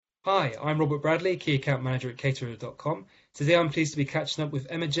Hi, I'm Robert Bradley, Key Account Manager at Caterer.com. Today I'm pleased to be catching up with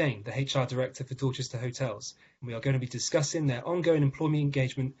Emma Jane, the HR Director for Dorchester Hotels, and we are going to be discussing their ongoing employee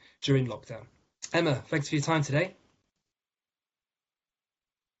engagement during lockdown. Emma, thanks for your time today.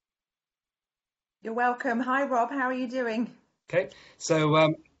 You're welcome. Hi, Rob. How are you doing? Okay,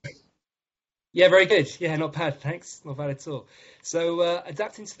 so yeah, very good. Yeah, not bad, thanks. Not bad at all. So,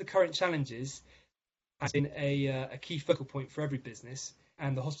 adapting to the current challenges has been a key focal point for every business,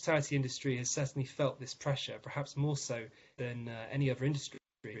 and the hospitality industry has certainly felt this pressure, perhaps more so than any other industry.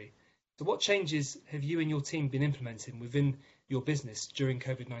 So, what changes have you and your team been implementing within your business during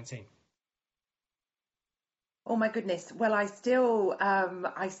COVID-19? Oh my goodness. Well, I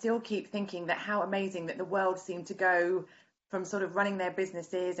still keep thinking that how amazing that the world seemed to go from sort of running their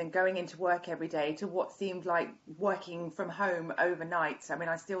businesses and going into work every day to what seemed like working from home overnight. I mean,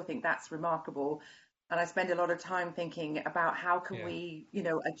 I still think that's remarkable. And I spend a lot of time thinking about how can Yeah, we,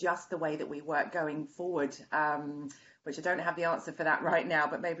 adjust the way that we work going forward. Which I don't have the answer for that right now,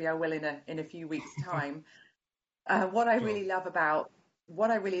 but maybe I will in a few weeks' time. What I sure. really love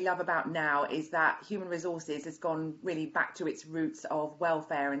about now is that human resources has gone really back to its roots of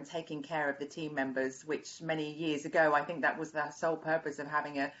welfare and taking care of the team members, which many years ago I think that was the sole purpose of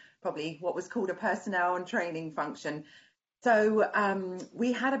having a probably what was called a personnel and training function. So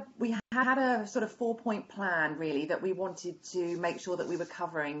we had a sort of 4 point plan really that we wanted to make sure that we were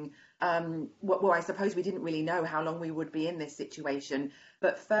covering. Well, I suppose we didn't really know how long we would be in this situation,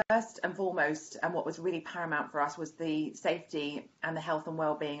 but first and foremost, and what was really paramount for us was the safety and the health and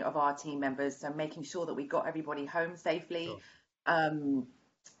well-being of our team members. So making sure that we got everybody home safely. Sure. Um,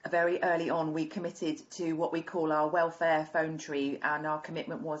 Very early on, we committed to what we call our welfare phone tree, and our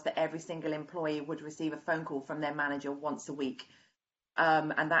commitment was that every single employee would receive a phone call from their manager once a week.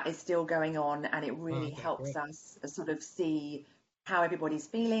 And that is still going on, and it Oh, really okay, helps great. us sort of see how everybody's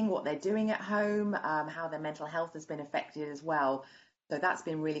feeling, what they're doing at home, how their mental health has been affected as well. So that's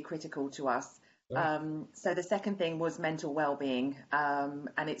been really critical to us. Great. So the second thing was mental well-being,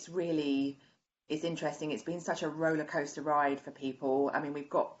 and it's interesting. It's been such a roller coaster ride for people. I mean, we've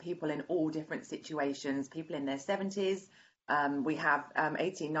got people in all different situations, people in their 70s. We have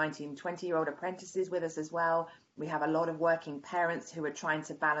 18, 19, 20-year-old apprentices with us as well. We have a lot of working parents who are trying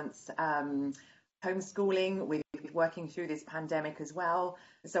to balance homeschooling with working through this pandemic as well.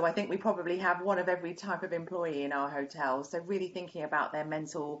 So I think we probably have one of every type of employee in our hotel. So really thinking about their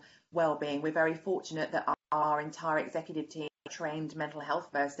mental well-being. We're very fortunate that our entire executive team are trained mental health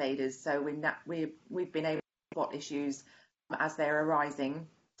first aiders. So we've been able to spot issues as they're arising.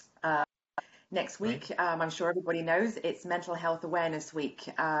 Uh, Next Great. week, I'm sure everybody knows it's Mental Health Awareness Week,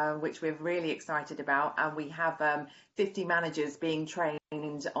 which we're really excited about. And we have 50 managers being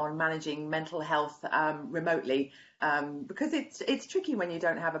trained on managing mental health remotely, because it's tricky when you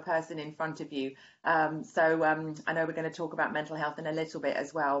don't have a person in front of you. I know we're going to talk about mental health in a little bit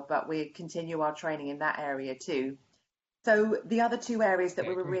as well, but we continue our training in that area too. So the other two areas that Yeah,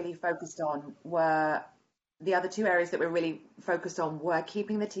 we were great. really focused on were the other two areas that we're really focused on were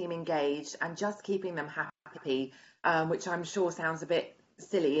keeping the team engaged and just keeping them happy, which I'm sure sounds a bit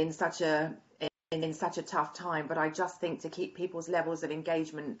silly in such a tough time, but I just think to keep people's levels of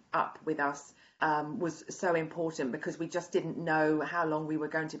engagement up with us was so important because we just didn't know how long we were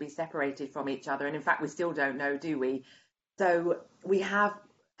going to be separated from each other, and in fact, we still don't know, do we? So we have,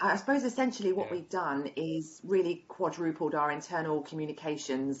 I suppose, essentially what Yeah. we've done is really quadrupled our internal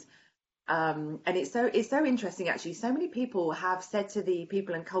communications. And it's so interesting actually. So many people have said to the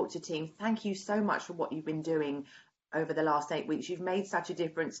people and culture team, "Thank you so much for what you've been doing over the last 8 weeks. You've made such a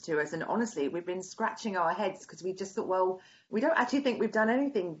difference to us." And honestly, we've been scratching our heads because we just thought, well, we don't actually think we've done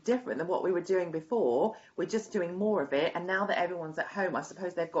anything different than what we were doing before. We're just doing more of it. And now that everyone's at home, I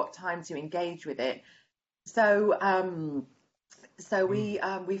suppose they've got time to engage with it. So, Mm.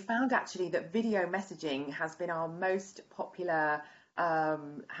 we found actually that video messaging has been our most popular,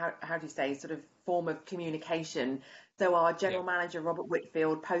 how do you say, sort of form of communication. So our Yeah. general manager Robert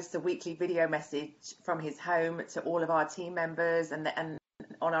Whitfield posts a weekly video message from his home to all of our team members, and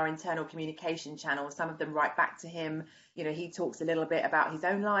on our internal communication channel, some of them write back to him. You know, he talks a little bit about his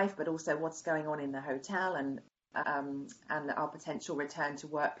own life, but also what's going on in the hotel, and our potential return to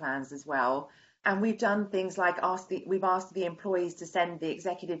work plans as well. And we've done things like we've asked the employees to send the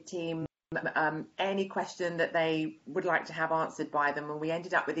executive team any question that they would like to have answered by them. And we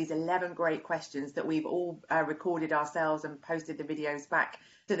ended up with these 11 great questions that we've all recorded ourselves and posted the videos back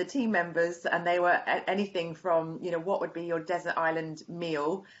to the team members. And they were anything from, what would be your desert island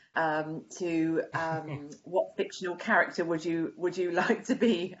meal, to what fictional character would you like to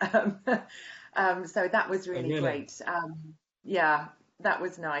be? So that was Oh, really really? great. Yeah. that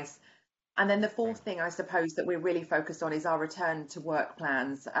was nice. And then the fourth thing, I suppose, that we're really focused on is our return to work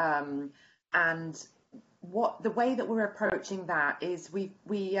plans. And what the way that we're approaching that is we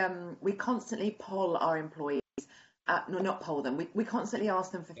constantly poll our employees. No, not poll them. We constantly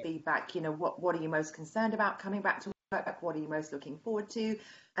ask them for feedback. You know, what are you most concerned about coming back to work? What are you most looking forward to?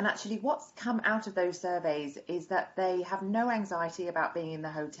 And actually, what's come out of those surveys is that they have no anxiety about being in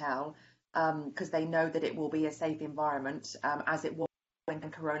the hotel, because they know that it will be a safe environment, as it was when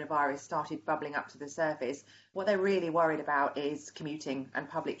coronavirus started bubbling up to the surface. What they're really worried about is commuting and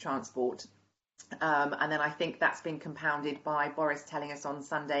public transport. And then I think that's been compounded by Boris telling us on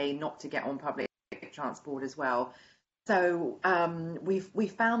Sunday not to get on public transport as well. So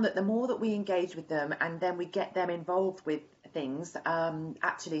we've found that the more that we engage with them and then we get them involved with things,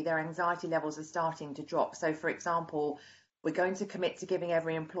 actually their anxiety levels are starting to drop. So, for example, we're going to commit to giving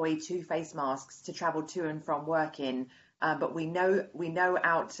every employee 2 face masks to travel to and from work in. But we know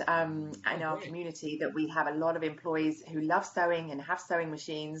out in our community that we have a lot of employees who love sewing and have sewing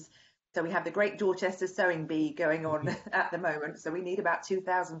machines. So we have the Great Dorchester Sewing Bee going on at the moment. So we need about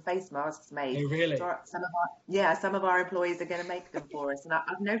 2,000 face masks made. Oh, really? So some of our employees are going to make them for us. And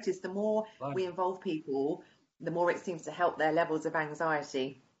I've noticed the more we involve people, the more it seems to help their levels of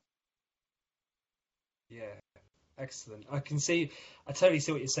anxiety. Yeah, excellent. I totally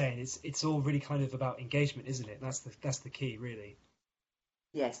see what you're saying. It's all really kind of about engagement, isn't it? That's the key, really.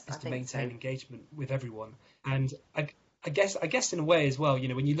 Yes, is to maintain engagement with everyone. And I guess in a way as well, you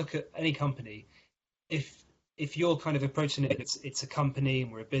know, when you look at any company, if you're kind of approaching it's a company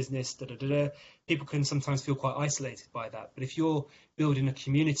and we're a business, people can sometimes feel quite isolated by that. But if you're building a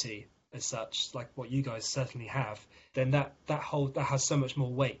community as such, like what you guys certainly have, then that has so much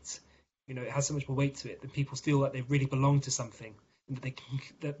more weight. You know, it has so much more weight to it that people feel like they really belong to something, and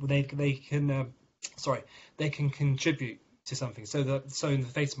that they can contribute to something. So in the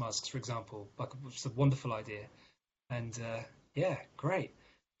face masks, for example, like it's a wonderful idea. And yeah, great.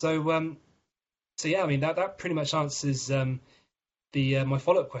 So yeah, I mean that pretty much answers my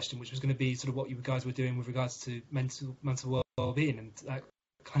follow-up question, which was going to be sort of what you guys were doing with regards to mental well-being, and that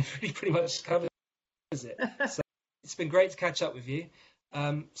kind of really pretty much covers it. So it's been great to catch up with you.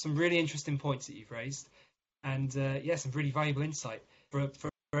 Some really interesting points that you've raised, and yeah, some really valuable insight for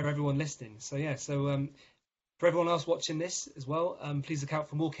everyone listening. So yeah, for everyone else watching this as well, please look out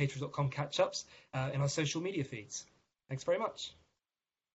for more Caterers.com catch-ups in our social media feeds. Thanks very much.